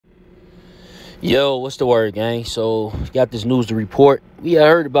Yo, what's the word, gang? So, got this news to report. We had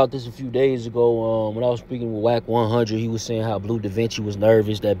heard about this a few days ago. When I was speaking with Whack 100, he was saying how Blue Da Vinci was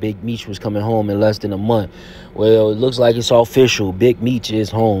nervous that Big Meech was coming home in less than a month. Well, it looks like it's official. Big Meech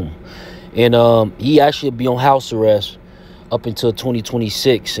is home, and he actually be on house arrest up until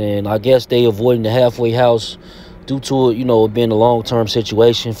 2026. And I guess they avoiding the halfway house due to it, it being a long-term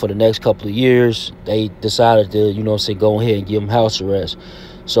situation for the next couple of years. They decided to, say go ahead and give him house arrest.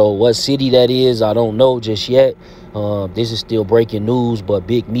 So what city that is, I don't know just yet. This is still breaking news, but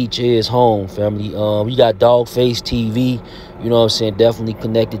Big Meech is home, family. We got Dogface TV, definitely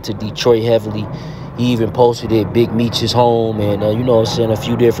connected to Detroit heavily. He even posted it, Big Meech is home, and, a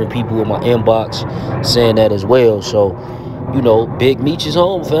few different people in my inbox saying that as well. So, Big Meech is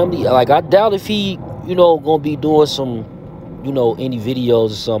home, family. Like, I doubt if he, gonna be doing some, any videos or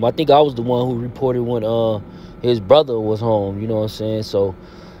something. I think I was the one who reported when his brother was home, So,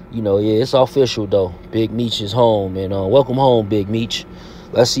 yeah, it's official though. Big Meech is home, and welcome home, Big Meech.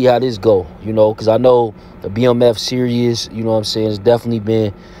 Let's see how this go, because I know the BMF series, it's definitely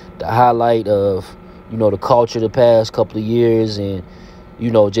been the highlight of, the culture the past couple of years, and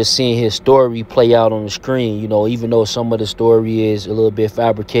just seeing his story play out on the screen, even though some of the story is a little bit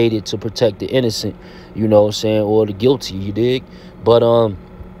fabricated to protect the innocent, or the guilty, you dig? But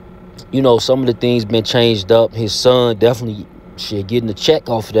some of the things been changed up. His son definitely getting a check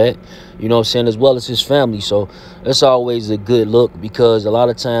off of that, as well as his family. So that's always a good look, because a lot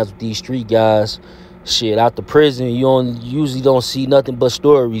of times with these street guys, out the prison, usually don't see nothing but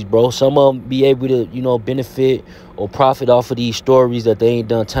stories, bro. Some of them be able to, benefit or profit off of these stories that they ain't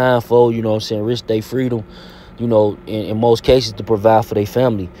done time for, risk their freedom, in most cases to provide for their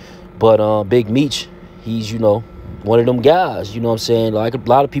family. But Big Meech, he's, one of them guys, Like, a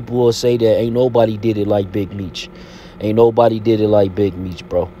lot of people will say that ain't nobody did it like Big Meech. Ain't nobody did it like Big Meech,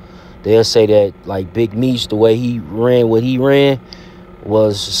 bro. They'll say that, like, Big Meech, the way he ran what he ran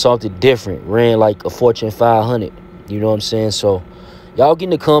was something different. Ran like a Fortune 500. So, y'all get in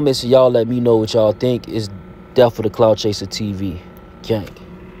the comments and y'all let me know what y'all think. It's death for the Clout Chaser TV. Gang.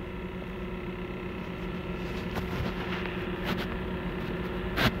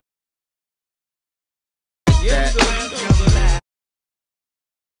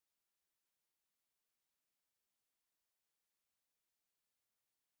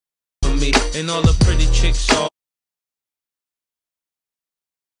 And all the pretty chicks all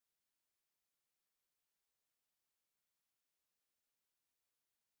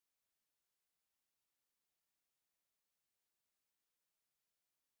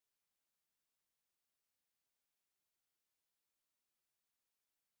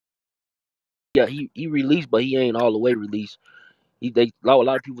Yeah, he released, but he ain't all the way released. A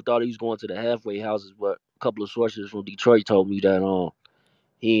lot of people thought he was going to the halfway houses, but a couple of sources from Detroit told me that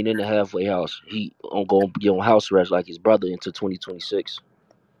he ain't in the halfway house. He gonna be on house arrest like his brother until 2026.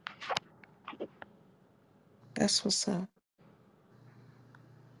 That's what's up.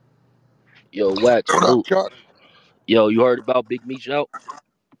 Yo, Wax, What up, salute. Chuck? Yo, you heard about Big Meech out?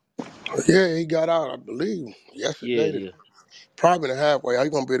 Yeah, he got out, I believe, Yeah, yesterday. yeah. Probably the halfway. He's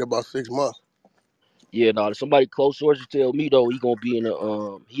gonna be there about 6 months. Yeah, no, somebody close sources tell me though he gonna be in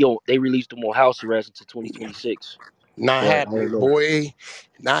the they released him on house arrest until 2026. Not But I don't happening, know. boy.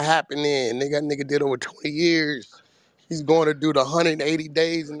 Not happening. Nigga did over 20 years. He's going to do the 180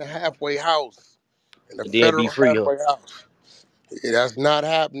 days in the halfway house, in the And then be federal free, huh? halfway house. Yeah, that's not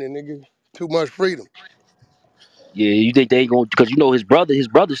happening, nigga. Too much freedom. Yeah, you think they ain't gonna, because his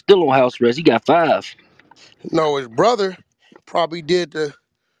brother's still on house arrest. He got 5. No, his brother probably did the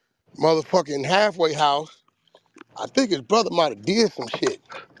motherfucking halfway house. I think his brother might have did some shit.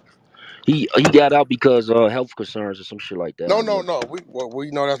 He got out because health concerns or some shit like that, No, I no, know. no.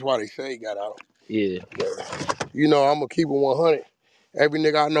 We know that's why they say he got out. Yeah. I'm gonna keep it 100. Every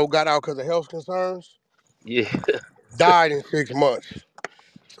nigga I know got out because of health concerns, Yeah. died in 6 months.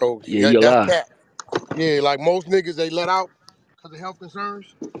 So Yeah, he that's alive. cat. Yeah, like most niggas, they let out because of health concerns.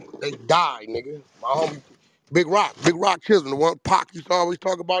 They die, nigga. My homie, Big Rock Chisholm, the one Pac used to always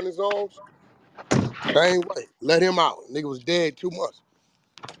talk about in his songs. Same way. Let him out. Nigga was dead 2 months.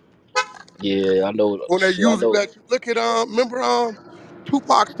 Yeah, I know. When they Shit, I usually know. let you look at remember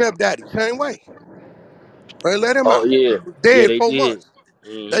Tupac's stepdaddy, same way. They let him Oh out. yeah. He was Yeah, dead they four did. months.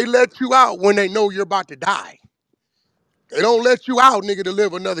 Hmm. They let you out when they know you're about to die. They don't let you out, nigga, to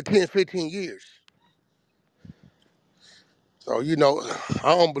live another 10, 15 years. So,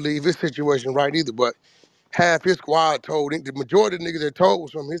 I don't believe his situation right either, but half his squad told him, the majority of the niggas that told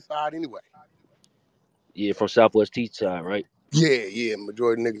was from his side anyway. Yeah, from Southwest T side, right? Yeah,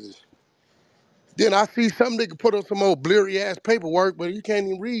 majority of niggas. Then I see some nigga put on some old blurry ass paperwork, but you can't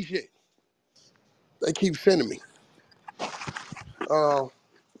even read shit. They keep sending me.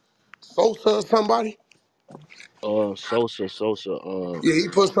 Sosa or somebody. Sosa. Yeah, he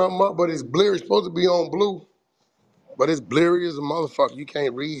put something up, but it's blurry. It's supposed to be on blue, but it's blurry as a motherfucker. You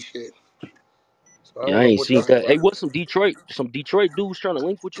can't read shit. So I Yeah, don't I know ain't what seen that's that. Hey, about. what's some Detroit dudes trying to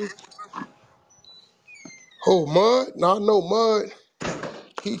link with you? Oh, Mud? No, I know Mud.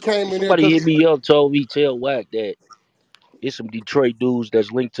 He came in there Somebody because hit me up, told me tell Wack that it's some Detroit dudes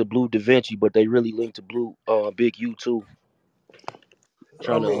that's linked to Blue Da Vinci, but they really linked to Blue Big U too.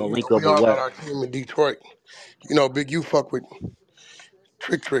 I Trying to mean, link we up with all got Wack. our team in Detroit. Big U fuck with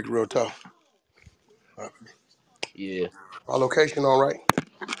Trick real tough. Yeah. My location all right?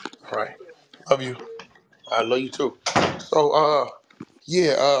 All right. Love you. I love you too. So,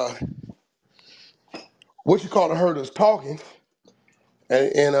 yeah, what you call it heard us talking,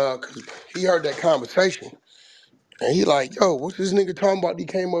 and 'cause he heard that conversation, and he like, yo, what's this nigga talking about? He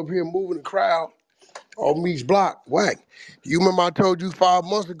came up here moving the crowd on Meech's block. Whack. You remember I told you 5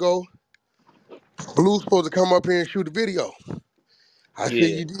 months ago, Blue's supposed to come up here and shoot a video. I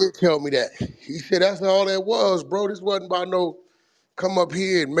said, Yeah. you did tell me that. He said, that's all that was, bro. This wasn't about no come up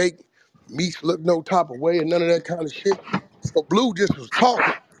here and make Meech look no type of way and none of that kind of shit. So Blue just was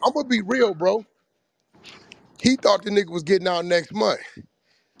talking. I'm gonna be real, bro. He thought the nigga was getting out next month.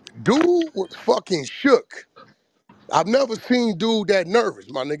 Dude was fucking shook. I've never seen dude that nervous,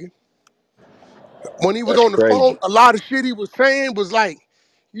 my nigga. When he was That's on the phone, crazy. a lot of shit he was saying was like,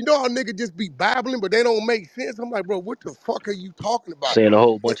 you know how nigga just be babbling, but they don't make sense. I'm like, bro, what the fuck are you talking about? Saying a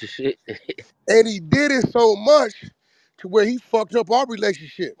whole bunch of shit. And he did it so much to where he fucked up our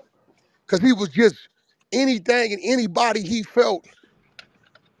relationship. Cause he was just anything and anybody he felt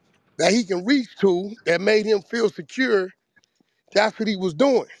that he can reach to that made him feel secure, that's what he was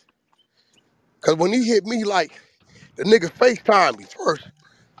doing. Cause when he hit me, like, the nigga FaceTime me first.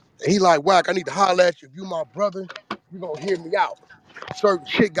 And he like, Wack, I need to holler at you. If you my brother, you gonna hear me out. Certain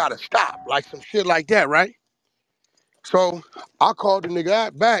shit gotta stop. Like some shit like that, right? So I called the nigga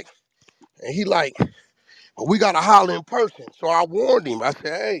out back and he like, well, we gotta holler in person. So I warned him. I said,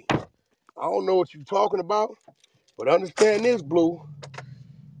 hey, I don't know what you talking about, but understand this, Blue.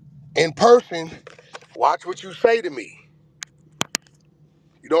 In person, watch what you say to me.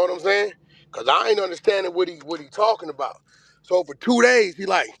 You know what I'm saying? Cause I ain't understanding what he talking about. So for 2 days, he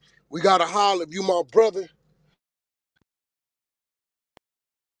like, we gotta holler if you my brother.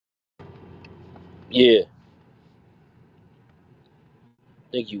 Yeah.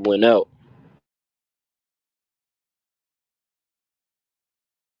 Think you went out.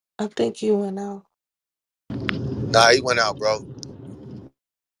 I think you went out. Nah, he went out, bro.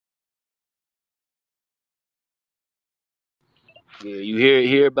 Yeah, you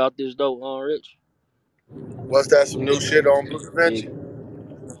hear about this though, Rich? What's that? Some new shit on Blue Da Big Vinci?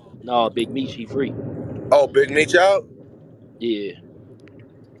 No, Big Meech, he free. Oh, Big Meech out? Yeah.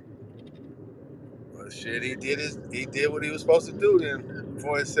 Well, shit, he did what he was supposed to do then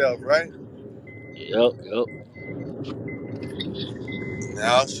for himself, right? Yep.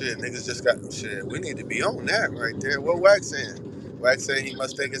 Now, shit, niggas just got shit. We need to be on that right there. What Wax saying? Wax saying he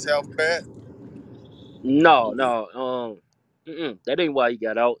must take his health bad. No. That ain't why he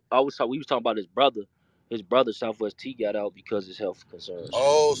got out. We was talking about his brother. His brother Southwest T got out because of his health concerns.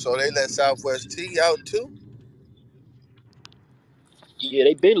 Oh, so they let Southwest T out too? Yeah,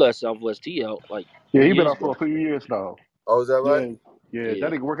 they been let Southwest T out like a Yeah, few he been years out for ago. a few years now. Oh, is that right? Yeah, Yeah.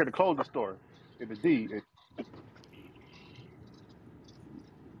 that nigga work at the clothing store in the D.